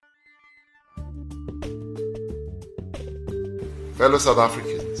Fellow South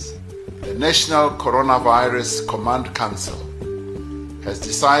Africans, the National Coronavirus Command Council has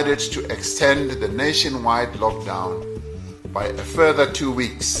decided to extend the nationwide lockdown by a further 2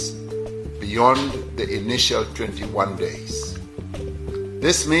 weeks beyond the initial 21 days.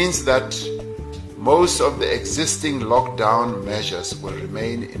 This means that most of the existing lockdown measures will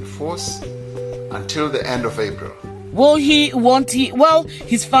remain in force until the end of April. Will he, won't he? Well,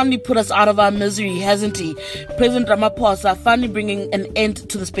 he's finally put us out of our misery, hasn't he? President Ramaphosa finally bringing an end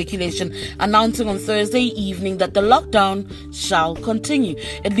to the speculation, announcing on Thursday evening that the lockdown shall continue,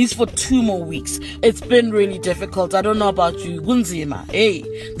 at least for 2 more weeks. It's been really difficult. I don't know about you. Gunzima. Hey,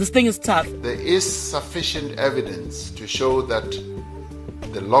 this thing is tough. There is sufficient evidence to show that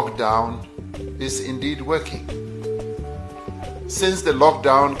the lockdown is indeed working. Since the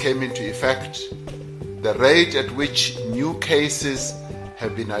lockdown came into effect, the rate at which new cases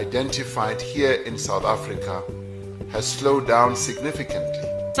have been identified here in South Africa has slowed down significantly.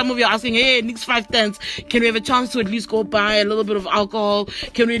 Some of you are asking, hey, next 5 cents, can we have a chance to at least go buy a little bit of alcohol?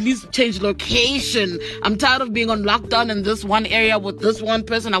 Can we at least change location? I'm tired of being on lockdown in this one area with this one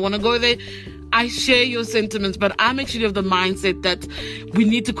person. I want to go there. I share your sentiments, but I'm actually of the mindset that we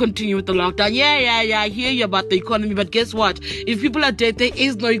need to continue with the lockdown. Yeah, I hear you about the economy, but guess what? If people are dead, there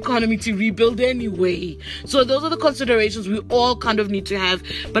is no economy to rebuild anyway. So those are the considerations we all kind of need to have,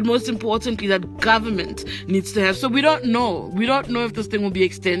 but most importantly, that government needs to have. So we don't know. We don't know if this thing will be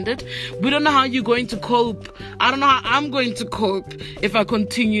extended. We don't know how you're going to cope. I don't know how I'm going to cope if I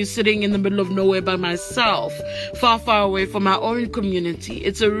continue sitting in the middle of nowhere by myself, far away from my own community.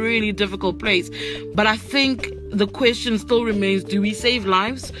 It's a really difficult place. But I think the question still remains, do we save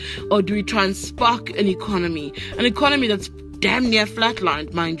lives or do we try and spark an economy? An economy that's damn near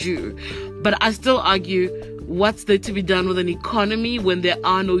flatlined, mind you. But I still argue, what's there to be done with an economy when there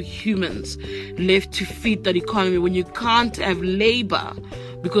are no humans left to feed that economy, when you can't have labor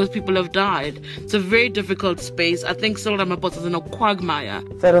because people have died? It's a very difficult space. I think Cyril Ramaphosa is in a quagmire.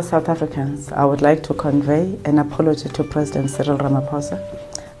 Fellow South Africans, I would like to convey an apology to President Cyril Ramaphosa,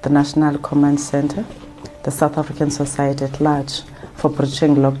 the National Command Center, the South African society at large, for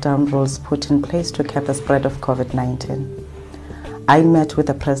breaching lockdown rules put in place to curb the spread of Covid-19. I met with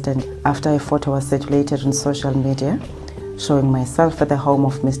the President after a photo was circulated on social media showing myself at the home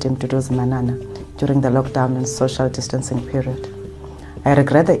of Mr. Mduduzi Manana during the lockdown and social distancing period. I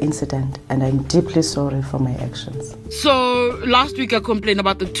regret the incident and I'm deeply sorry for my actions. So last week I complained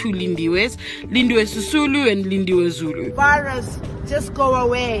about the 2 Lindiwes, Lindiwe Sisulu and Lindiwe Zulu. Virus, just go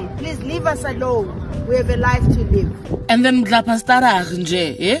away. Please leave us alone. We have a life to live. And then Mdlapastara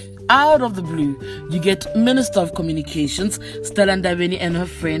Nje, eh? Out of the blue, you get Minister of Communications, Stella Ndabeni, and her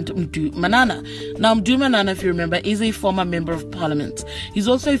friend Mdu Manana. Now, Mdu Manana, if you remember, is a former member of parliament. He's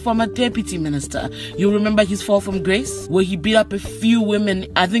also a former deputy minister. You'll remember his fall from grace, where he beat up a few women,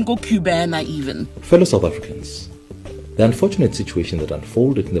 I think, Cubana even. Fellow South Africans, the unfortunate situation that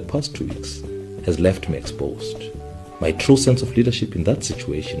unfolded in the past 2 weeks has left me exposed. My true sense of leadership in that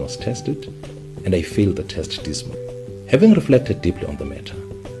situation was tested, and I failed the test dismally. Having reflected deeply on the matter,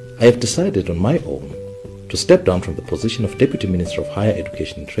 I have decided on my own to step down from the position of Deputy Minister of Higher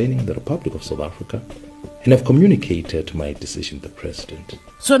Education and Training in the Republic of South Africa, and have communicated my decision to the President.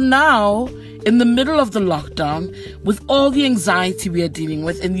 So now, in the middle of the lockdown, with all the anxiety we are dealing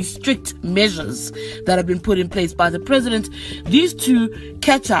with and these strict measures that have been put in place by the President, these two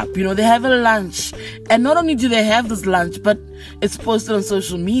catch up. You know, they have a lunch. And not only do they have this lunch, but it's posted on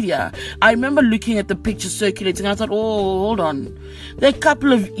social media. I remember looking at the pictures circulating. I thought, oh, hold on. There are a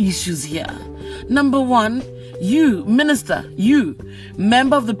couple of issues here. Number one, you, minister, you,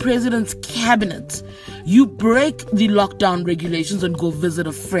 member of the President's cabinet, you break the lockdown regulations and go visit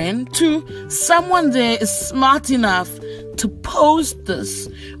a friend. 2, someone there is smart enough to post this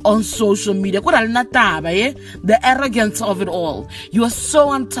on social media. The arrogance of it all. You are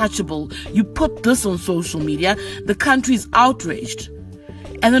so untouchable. You put this on social media. The country is outraged.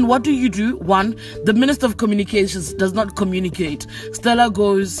 And then what do? 1, the Minister of Communications does not communicate. Stella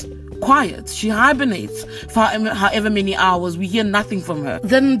goes quiet. She hibernates for however many hours. We hear nothing from her.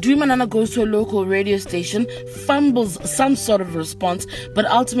 Then Manana goes to a local radio station, fumbles some sort of response, but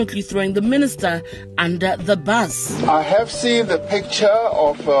ultimately throwing the minister under the bus. I have seen the picture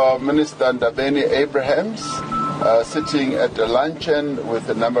of Minister Ndabeni Abrahams sitting at a luncheon with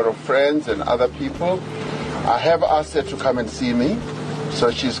a number of friends and other people. I have asked her to come and see me. So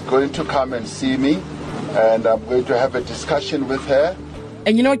she's going to come and see me, and I'm going to have a discussion with her.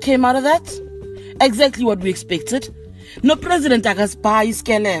 And you know what came out of that? Exactly what we expected. No President Agaspai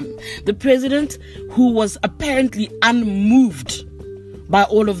Skelem. The President, who was apparently unmoved by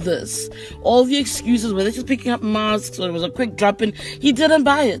all of this. All the excuses, whether just picking up masks or it was a quick drop-in, he didn't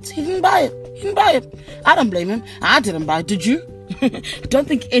buy it. He didn't buy it. I don't blame him. I didn't buy it. Did you? I don't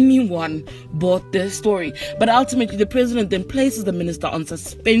think anyone bought their story. But ultimately, the president then places the minister on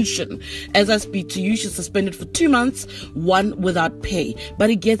suspension. As I speak to you, she's suspended for 2 months, one without pay. But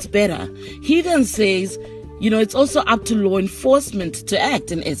it gets better. He then says, it's also up to law enforcement to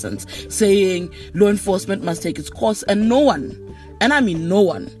act, in essence, saying law enforcement must take its course and no one, and I mean no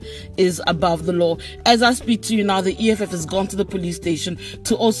one, is above the law. As I speak to you now, the EFF has gone to the police station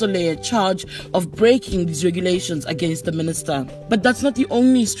to also lay a charge of breaking these regulations against the minister. But that's not the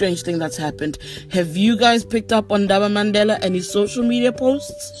only strange thing that's happened. Have you guys picked up on Ndaba Mandela and his social media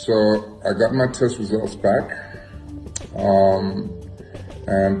posts? So I got my test results back,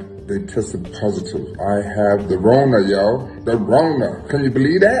 and they tested positive. I have the Rona, yo. The Rona. Can you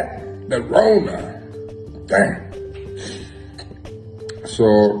believe that? The Rona. Damn. So,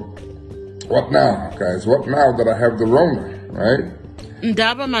 what now, guys? What now that I have the Rona, right?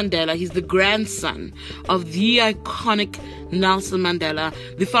 Ndaba Mandela, he's the grandson of the iconic Nelson Mandela,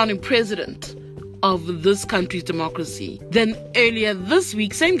 the founding president of this country's democracy. Then earlier this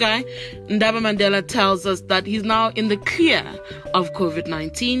week, same guy, Ndaba Mandela tells us that he's now in the clear of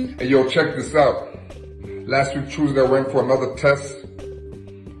COVID-19. Hey, yo, check this out. Last week Tuesday, I went for another test.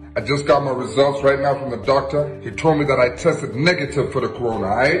 I just got my results right now from the doctor. He told me that I tested negative for the corona,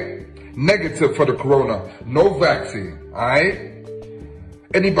 alright? Negative for the corona. No vaccine, alright?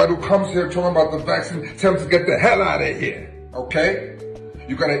 Anybody who comes here talking about the vaccine, tell them to get the hell out of here, okay?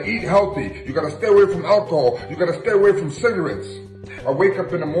 You gotta eat healthy. You gotta stay away from alcohol. You gotta stay away from cigarettes. I wake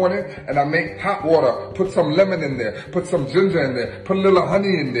up in the morning and I make hot water, put some lemon in there, put some ginger in there, put a little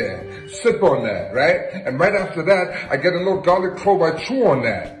honey in there, sip on that, right? And right after that, I get a little garlic clove, I chew on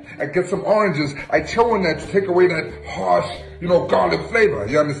that. I get some oranges, I chew on that to take away that harsh, garlic flavor.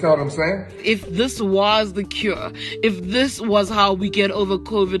 You understand what I'm saying? If this was the cure, if this was how we get over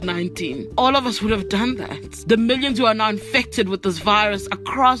COVID-19, all of us would have done that. The millions who are now infected with this virus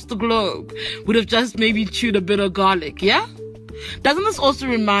across the globe would have just maybe chewed a bit of garlic, yeah? Doesn't this also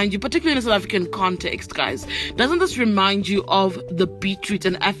remind you, particularly in a South African context, guys, doesn't this remind you of the beetroot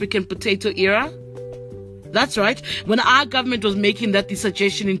and African potato era? That's right. When our government was making that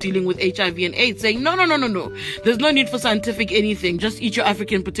suggestion in dealing with HIV and AIDS, saying, no. There's no need for scientific anything. Just eat your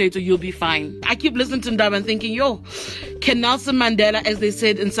African potato, you'll be fine. I keep listening to Ndaba and thinking, can Nelson Mandela, as they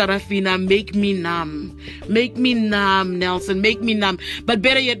said in Sarafina, make me numb? Make me numb, Nelson. Make me numb. But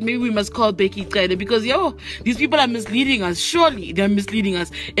better yet, maybe we must call Becky Trede because, these people are misleading us. Surely they're misleading us.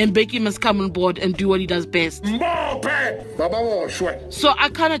 And Becky must come on board and do what he does best. So I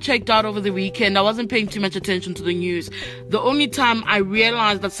kind of checked out over the weekend. I wasn't paying too much attention to the news. The only time I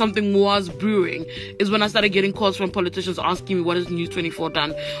realized that something was brewing is when I started getting calls from politicians asking me what has News 24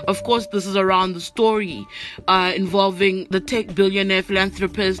 done. Of course, this is around the story involving the tech billionaire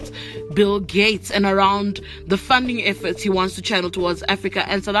philanthropist Bill Gates and around the funding efforts he wants to channel towards Africa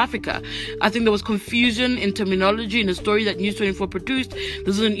and South Africa. I think there was confusion in terminology in a story that News 24 produced.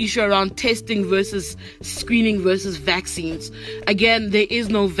 This is an issue around testing versus screening versus vaccines. Again, there is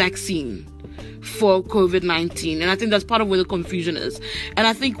no vaccine for COVID-19, and I think that's part of where the confusion is. And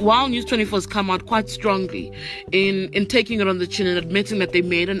I think while News 24 has come out quite strongly in taking it on the chin and admitting that they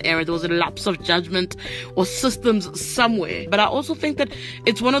made an error, there was a lapse of judgment or systems somewhere, but I also think that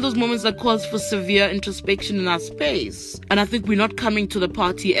it's one of those moments that calls for severe introspection in our space. And I think we're not coming to the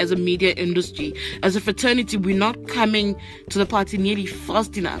party as a media industry, as a fraternity, we're not coming to the party nearly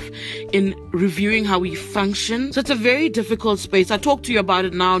fast enough in reviewing how we function. So it's a very difficult space. I talk to you about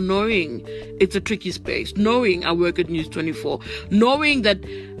it now knowing it's a tricky space, knowing I work at News 24, knowing that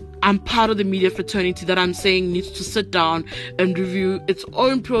I'm part of the media fraternity that I'm saying needs to sit down and review its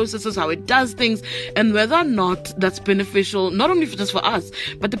own processes, how it does things, and whether or not that's beneficial, not only just for us,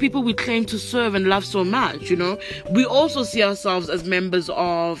 but the people we claim to serve and love so much, We also see ourselves as members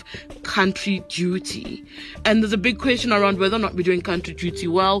of country duty. And there's a big question around whether or not we're doing country duty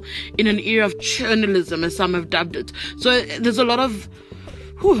well in an era of journalism, as some have dubbed it. So there's a lot of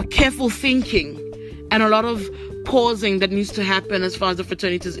careful thinking and a lot of pausing that needs to happen as far as the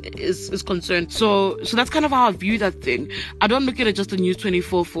fraternity is concerned. So that's kind of how I view that thing. I don't look at it just a News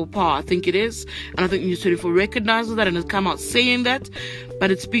 24 faux pas. I think it is, and I think News 24 recognizes that and has come out saying that, but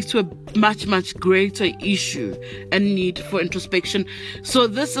it speaks to a much, much greater issue and need for introspection. So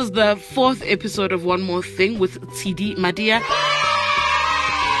this is the 4th episode of One More Thing with TD Madia,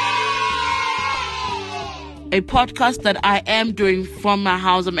 a podcast that I am doing from my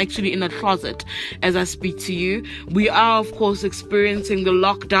house. I'm actually in a closet as I speak to you. We are, of course, experiencing the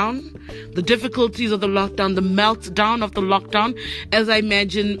lockdown the difficulties of the lockdown, the meltdown of the lockdown, as I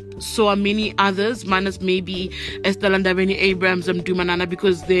imagine so are many others, minus maybe Estelle Ndabeni Abrams and Dumanana,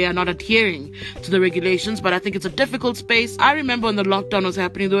 because they are not adhering to the regulations. But I think it's a difficult space. I remember when the lockdown was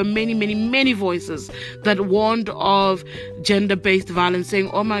happening, there were many voices that warned of gender-based violence, saying,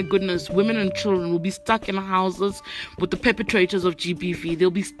 oh my goodness, women and children will be stuck in houses with the perpetrators of GBV.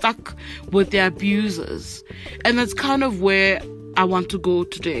 They'll be stuck with their abusers. And that's kind of where I want to go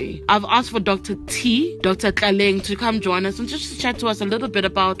today. I've asked for Dr. Tlaleng, to come join us and just chat to us a little bit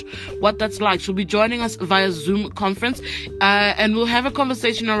about what that's like. She'll be joining us via Zoom conference, and we'll have a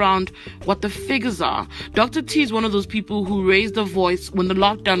conversation around what the figures are. Dr. T is one of those people who raised a voice when the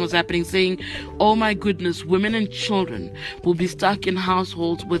lockdown was happening, saying, oh my goodness, women and children will be stuck in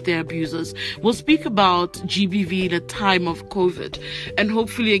households with their abusers. We'll speak about GBV in a time of COVID, and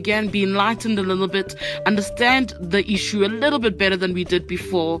hopefully again be enlightened a little bit, understand the issue a little bit better than we did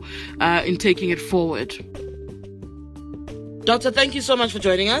before in taking it forward. Doctor, thank you so much for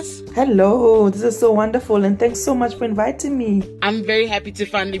joining us. Hello, this is so wonderful, and thanks so much for inviting me. I'm very happy to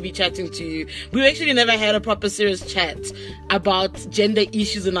finally be chatting to you. We actually never had a proper serious chat about gender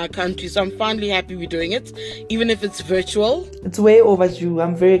issues in our country, so I'm finally happy we're doing it, even if it's virtual. It's way overdue.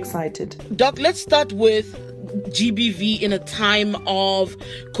 I'm very excited. Doc, let's start with GBV in a time of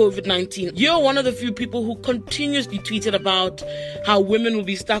COVID-19. You're one of the few people who continuously tweeted about how women will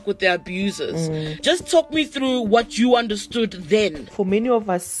be stuck with their abusers. Just talk me through what you understood then. For many of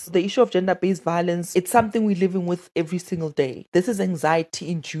us, the issue of gender-based violence, it's something we're living with every single day. This is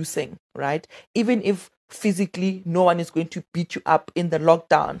anxiety-inducing, right? Even if physically no one is going to beat you up in the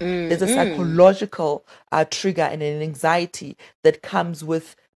lockdown, there's a psychological trigger and an anxiety that comes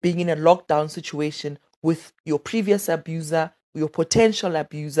with being in a lockdown situation with your previous abuser, your potential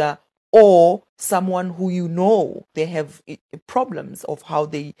abuser, or someone who you know they have problems of how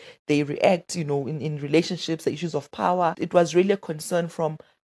they react, in relationships, the issues of power. It was really a concern from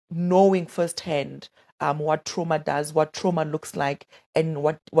knowing firsthand what trauma does, what trauma looks like, and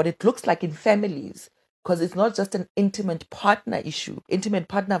what it looks like in families. Because it's not just an intimate partner issue. Intimate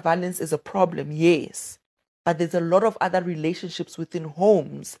partner violence is a problem, yes. But there's a lot of other relationships within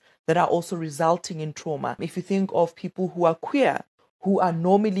homes that are also resulting in trauma. If you think of people who are queer, who are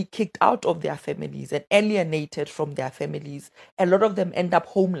normally kicked out of their families and alienated from their families, a lot of them end up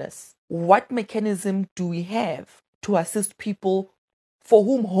homeless. What mechanism do we have to assist people for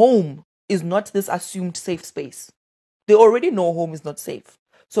whom home is not this assumed safe space? They already know home is not safe.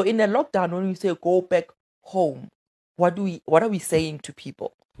 So in a lockdown, when we say go back home, what are we saying to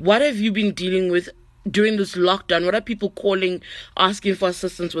people? What have you been dealing with during this lockdown? What are people calling, asking for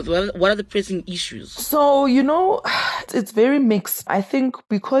assistance with? What are the pressing issues? So, it's very mixed. I think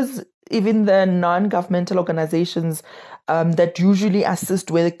because even the non-governmental organizations that usually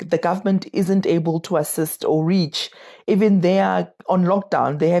assist where the government isn't able to assist or reach, even they are on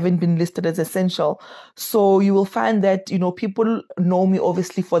lockdown. They haven't been listed as essential. So you will find that, people know me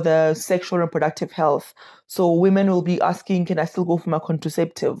obviously for the sexual and reproductive health. So women will be asking, can I still go for my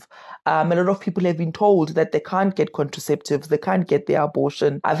contraceptive? A lot of people have been told that they can't get contraceptives, they can't get their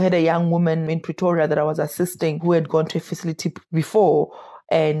abortion. I've had a young woman in Pretoria that I was assisting who had gone to a facility before,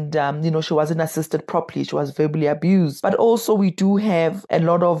 and, she wasn't assisted properly. She was verbally abused. But also we do have a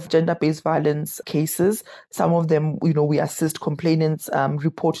lot of gender-based violence cases. Some of them, we assist complainants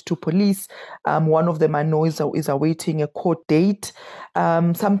report to police. One of them I know is awaiting a court date.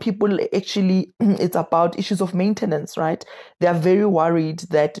 Some people actually, it's about issues of maintenance, right? They are very worried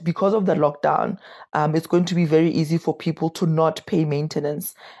that because of the lockdown, it's going to be very easy for people to not pay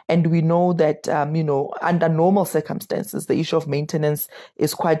maintenance. And we know that, under normal circumstances, the issue of maintenance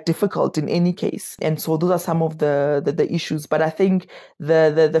is quite difficult in any case. And so those are some of the issues. But I think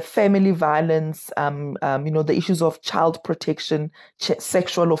the family violence, the issues of child protection,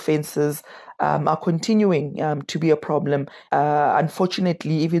 sexual offenses, are continuing to be a problem.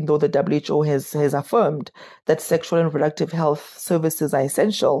 Unfortunately, even though the WHO has affirmed that sexual and reproductive health services are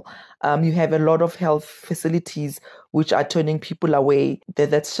essential, you have a lot of health facilities which are turning people away.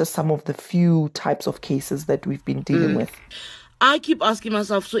 That's just some of the few types of cases that we've been dealing with. I keep asking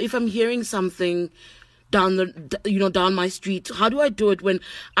myself, so if I'm hearing something down my street, how do I do it when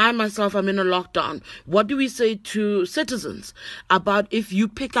I myself am in a lockdown? What do we say to citizens about if you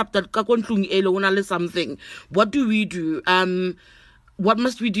pick up that something? What do we do? what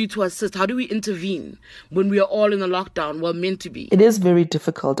must we do to assist? How do we intervene when we are all in a lockdown? We're meant to be. It is very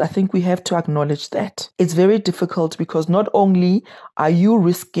difficult. I think we have to acknowledge that. It's very difficult because not only are you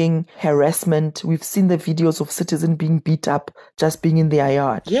risking harassment, we've seen the videos of citizens being beat up just being in their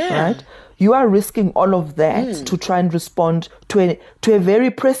yard, right? You are risking all of that to try and respond to a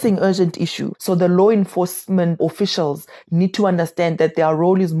very pressing, urgent issue. So the law enforcement officials need to understand that their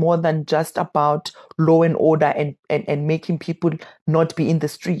role is more than just about law and order and making people not be in the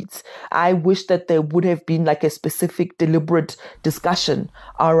streets. I wish that there would have been like a specific, deliberate discussion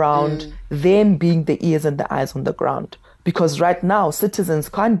around them being the ears and the eyes on the ground. Because right now, citizens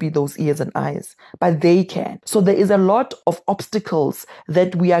can't be those ears and eyes, but they can. So there is a lot of obstacles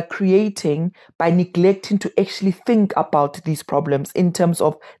that we are creating by neglecting to actually think about these problems in terms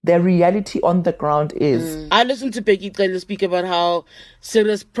of their reality on the ground is. I listened to Peggy Tlele speak about how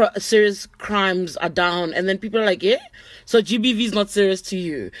serious crimes are down, and then people are like, so GBV is not serious to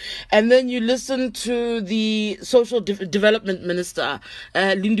you. And then you listen to the social development minister,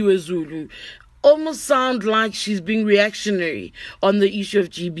 Lindiwe Zulu, almost sound like she's being reactionary on the issue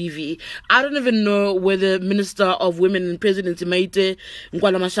of GBV. I don't even know where the Minister of Women and President Maite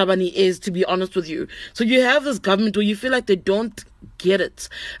Nkwala Mashabane is, to be honest with you. So you have this government where you feel like they don't get it.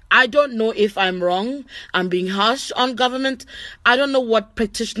 I don't know if I'm wrong. I'm being harsh on government. I don't know what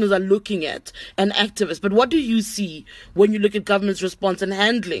practitioners are looking at and activists. But what do you see when you look at government's response and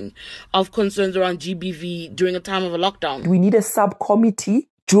handling of concerns around GBV during a time of a lockdown? We need a subcommittee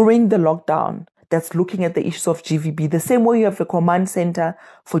during the lockdown that's looking at the issues of GBV. The same way you have a command center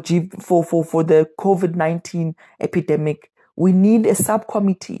for the COVID-19 epidemic. We need a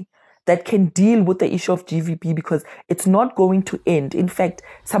subcommittee that can deal with the issue of GBV because it's not going to end. In fact,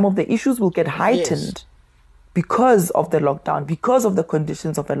 some of the issues will get heightened because of the lockdown, because of the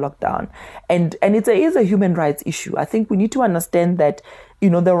conditions of the lockdown. And it is a human rights issue. I think we need to understand that,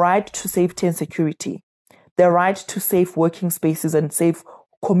 the right to safety and security, the right to safe working spaces and safe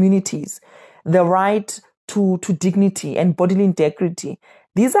communities, the right to dignity and bodily integrity.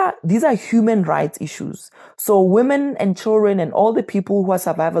 These are human rights issues. So women and children and all the people who are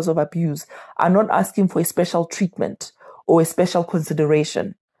survivors of abuse are not asking for a special treatment or a special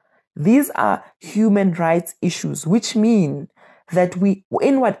consideration. These are human rights issues, which mean that we,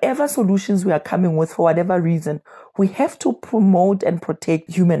 in whatever solutions we are coming with for whatever reason, we have to promote and protect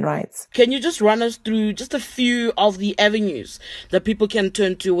human rights. Can you just run us through just a few of the avenues that people can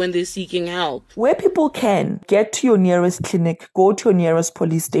turn to when they're seeking help? Where people can, get to your nearest clinic, go to your nearest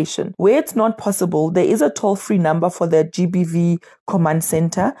police station. Where it's not possible, there is a toll-free number for the GBV Command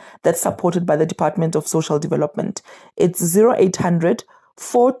Center that's supported by the Department of Social Development. It's 0800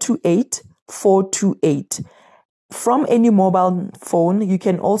 428 428. From any mobile phone, you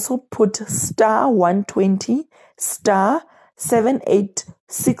can also put star 120 star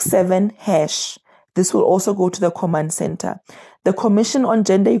 7867 hash. This will also go to the command center. The Commission on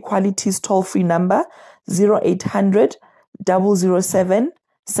Gender Equality's toll-free number 0800 007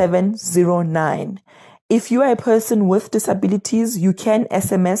 709. If you are a person with disabilities, you can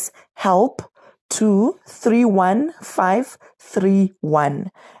SMS HELP to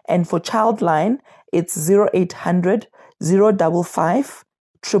 31531. And for Childline, it's 0800 055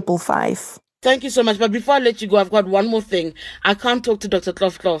 555. Thank you so much. But before I let you go, I've got one more thing. I can't talk to Dr.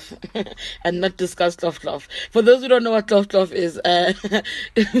 Kloff and not discuss Kloff. For those who don't know what Kloff is,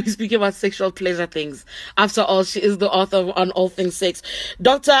 we speak about sexual pleasure things. After all, she is the author on all things sex.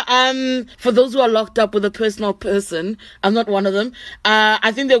 Doctor, for those who are locked up with a personal person, I'm not one of them.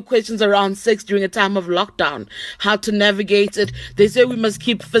 I think there are questions around sex during a time of lockdown, how to navigate it. They say we must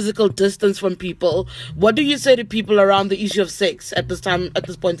keep physical distance from people. What do you say to people around the issue of sex at this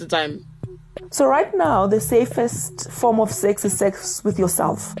point in time? So right now, the safest form of sex is sex with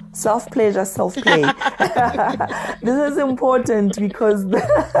yourself. Self-pleasure, self-play. This is important because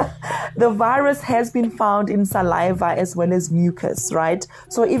the virus has been found in saliva as well as mucus, right?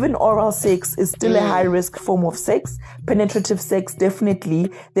 So even oral sex is still a high-risk form of sex. Penetrative sex,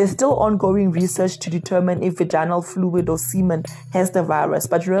 definitely. There's still ongoing research to determine if vaginal fluid or semen has the virus.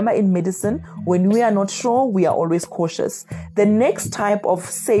 But remember, in medicine, when we are not sure, we are always cautious. The next type of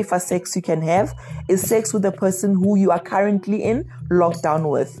safer sex you can have is sex with the person who you are currently in lockdown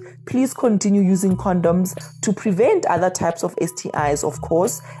with. Please continue using condoms to prevent other types of STIs, of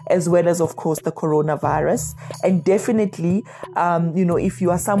course, as well as, of course, the coronavirus. And definitely, if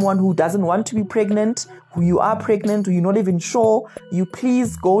you are someone who doesn't want to be pregnant, who you are pregnant, or you're not even sure, you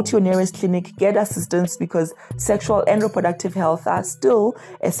please go to your nearest clinic, get assistance, because sexual and reproductive health are still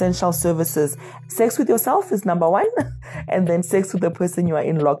essential services. Sex with yourself is number one, and then sex with the person you are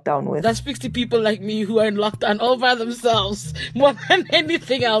in lockdown with. That's speaks to people like me who are in lockdown all by themselves more than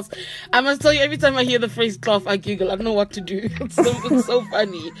anything else. I must tell you, every time I hear the phrase cloth, I giggle. I don't know what to do. It's so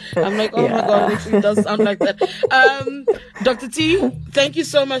funny. I'm like, oh my God, it actually does sound like that. Dr. T, thank you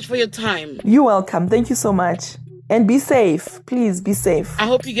so much for your time. You're welcome. Thank you so much. And be safe. Please be safe. I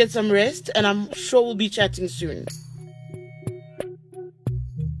hope you get some rest, and I'm sure we'll be chatting soon.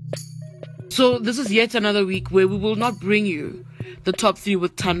 So this is yet another week where we will not bring you the top 3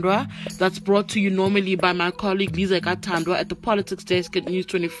 with Tandwa. That's brought to you normally by my colleague Lisa Tandwa at the politics desk at News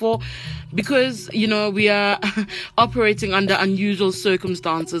 24, because, you know, we are operating under unusual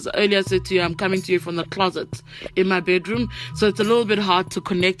circumstances. Earlier I said to you, I'm coming to you from the closet in my bedroom, so it's a little bit hard to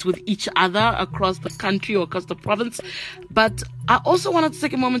connect with each other across the country or across the province. But I also wanted to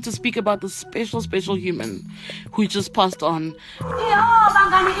take a moment to speak about the special human who just passed on.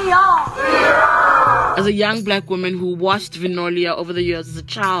 As a young black woman who watched Vinolia over the years as a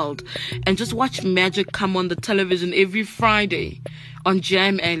child and just watched magic come on the television every Friday on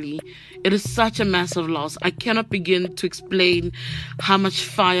Jam Alley, it is such a massive loss. I cannot begin to explain how much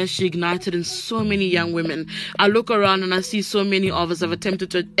fire she ignited in so many young women. I look around and I see so many of us have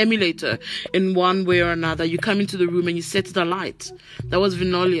attempted to emulate her in one way or another. You come into the room and you set it alight. That was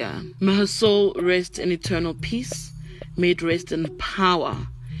Vinolia. May her soul rest in eternal peace. May it rest in power.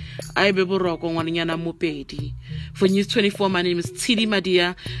 For News 24, my name is Tidi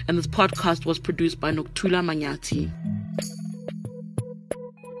Madia, and this podcast was produced by Noktula Manyati.